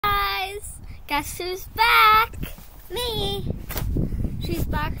Guess who's back? Me. She's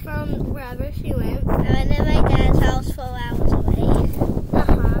back from wherever she went. I went to my dad's house 4 hours away.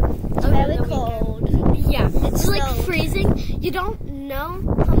 It's very cold. Yeah, it's like snowed. freezing. You don't know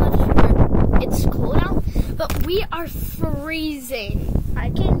how much it's cold out, but we are freezing.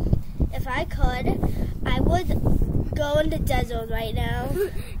 If I could, I would go in the desert right now.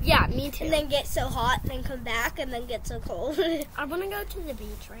 Yeah, me too. And then get so hot, then come back, and then get so cold. I want to go to the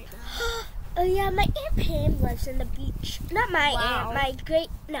beach right now. Oh yeah, my Aunt Pam lives in the beach. Not my Wow.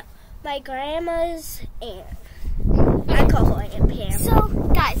 aunt, my grandma's aunt. I call her Aunt Pam. So,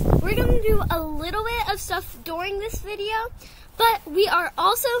 guys, we're going to do a little bit of stuff during this video, but we are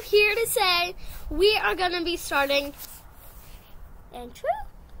also here to say we are going to be starting... Intro?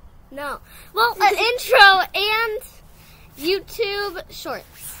 No. Well, an intro and YouTube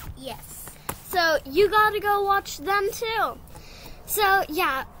shorts. Yes. So, you got to go watch them too. So,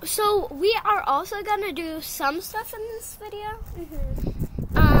 yeah. So, we are also going to do some stuff in this video.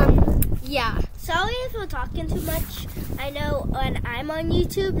 Yeah. Sorry if we're talking too much. I know when I'm on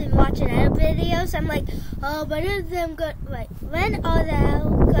YouTube and watching other videos, I'm like, oh, when are they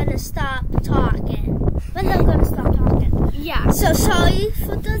gonna stop talking? When they're gonna stop talking? Yeah. So sorry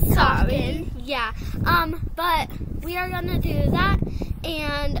for the talking. Yeah. But we are gonna do that,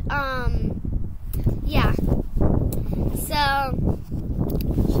 and yeah. So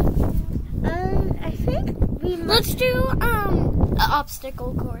I think let's do an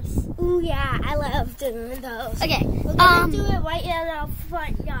obstacle course. Ooh yeah, I love doing those. Okay. We're gonna do it right in our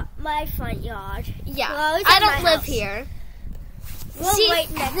front yard, my front yard. Yeah. Well, it's I at don't my live house. here. We're See, right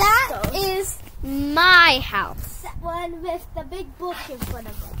next that to those. is my house. That one with the big bush in front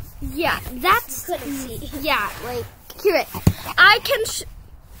of us. Yeah, that's Couldn't see. yeah. Like here, I can.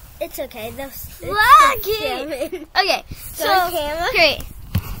 It's okay. Lucky. Okay, so camera. great.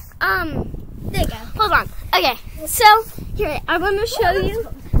 There you go. Hold on. Okay, so here I want to show you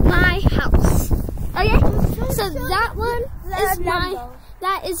my house. Okay, so that one is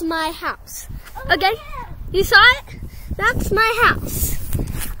that is my house. Okay, you saw it? That's my house.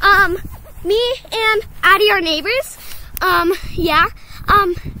 Me and Addie are neighbors. Yeah.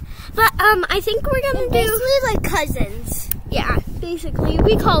 But I think we're gonna do Basically like cousins. yeah. Basically,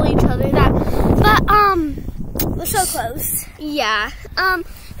 we call each other that. But We're so close. yeah.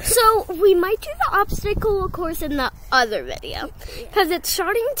 So we might do the obstacle course in the other video because it's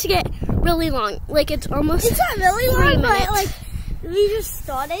starting to get really long. Like it's almost It's not really 3 long, minutes. but like we just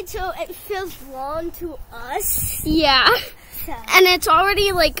started, so it feels long to us. Yeah. So. And it's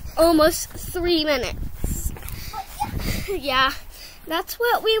already like almost 3 minutes. Yeah. That's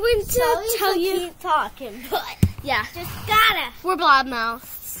what we went to Sorry tell to you. keep talking, but Yeah. just gotta. We're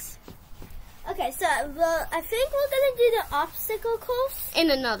blabmouths. Okay, so I think we're gonna do the obstacle course. In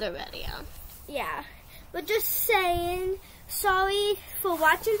another video. Yeah, we're just saying sorry for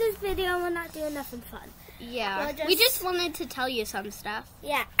watching this video. We're not doing nothing fun. Yeah. We're We just wanted to tell you some stuff.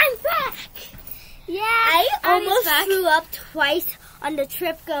 Yeah, I'm back. Yeah. I Addie's almost back. threw up twice on the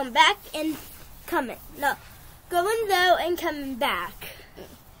trip going back and coming. No, going there and coming back.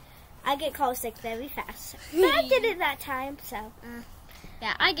 I get car sick very fast. But I did it that time, so.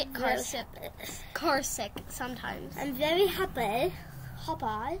 Yeah, I get car Really sick sometimes. I'm very happy.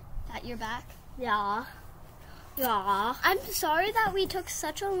 Happy. That you're back. Yeah. Yeah. I'm sorry that we took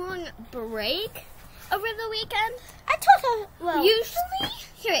such a long break over the weekend. I told her, well. Usually,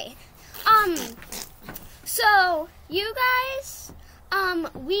 here, so you guys,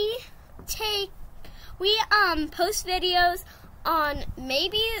 we post videos on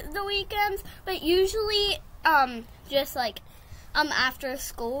maybe the weekends, but usually, just like, after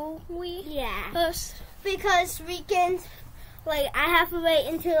school we post. Because weekends, like, I have to wait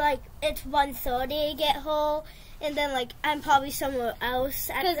until, like, it's 1:30 to get home, and then, like, I'm probably somewhere else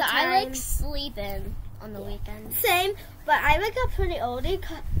at the Because time. I like sleeping on the weekends. Same, but I wake up pretty early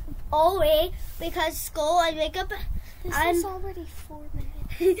because school, I wake up, This is already 4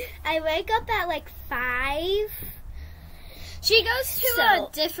 minutes. I wake up at, like, 5. She goes to a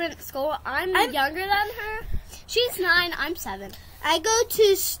different school. I'm younger than her. She's 9, I'm 7. I go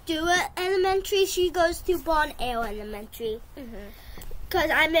to Stewart Elementary. She goes to Bon Air Elementary.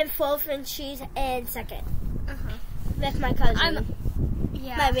 Because I'm in 4th and she's in 2nd. With my cousin.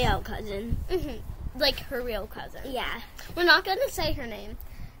 My real cousin. Like her real cousin. Yeah. We're not going to say her name.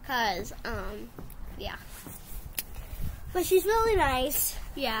 Because, yeah. But she's really nice.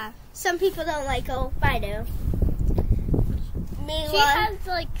 Yeah. Some people don't like her, but I do. Mila. She has,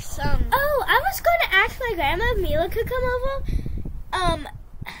 like, some... Oh, I was going to ask my grandma if Mila could come over.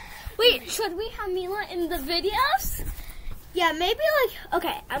 Wait, should we have Mila in the videos? Yeah, maybe like,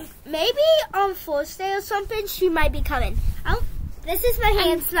 okay, maybe on Thursday or something, she might be coming. Oh, this is my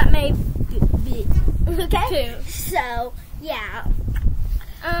hands, not my feet. Okay? Too. So, yeah.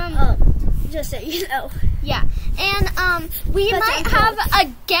 Just so you know. Yeah. And, we might have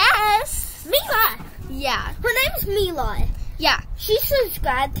a guest. Mila. Yeah. Her name is Mila. Yeah. She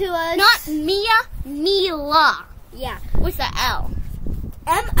subscribed to us. Not Mia, Mila. Yeah. With the L.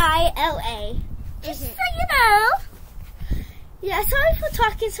 Mila. Just so you know. Yeah, sorry for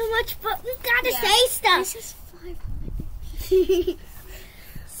talking so much, but we gotta say stuff. This is 500.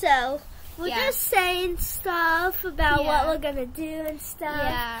 So, we're just saying stuff about what we're gonna do and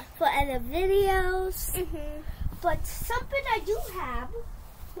stuff for other videos. But something I do have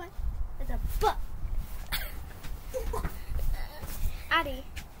is a book. Addie,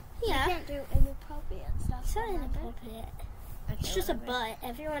 yeah. You can't do inappropriate stuff. It's not inappropriate. Okay, it's just a butt.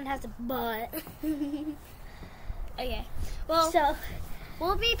 Everyone has a butt. Okay. Well, so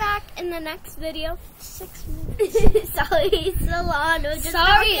we'll be back in the next video. 6 minutes. Sorry, it's so long.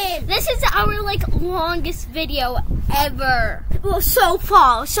 Sorry. This is our longest video ever. Well, so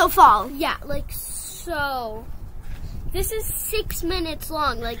far. Yeah, so. This is 6 minutes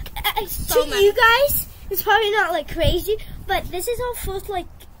long. So to you guys, it's probably not crazy, but this is our first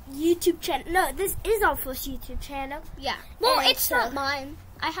YouTube channel. No, this is our first YouTube channel. Yeah. Well, it's not mine.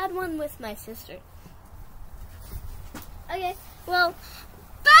 I had one with my sister. Okay. Well,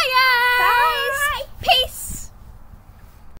 bye guys. Bye. Peace.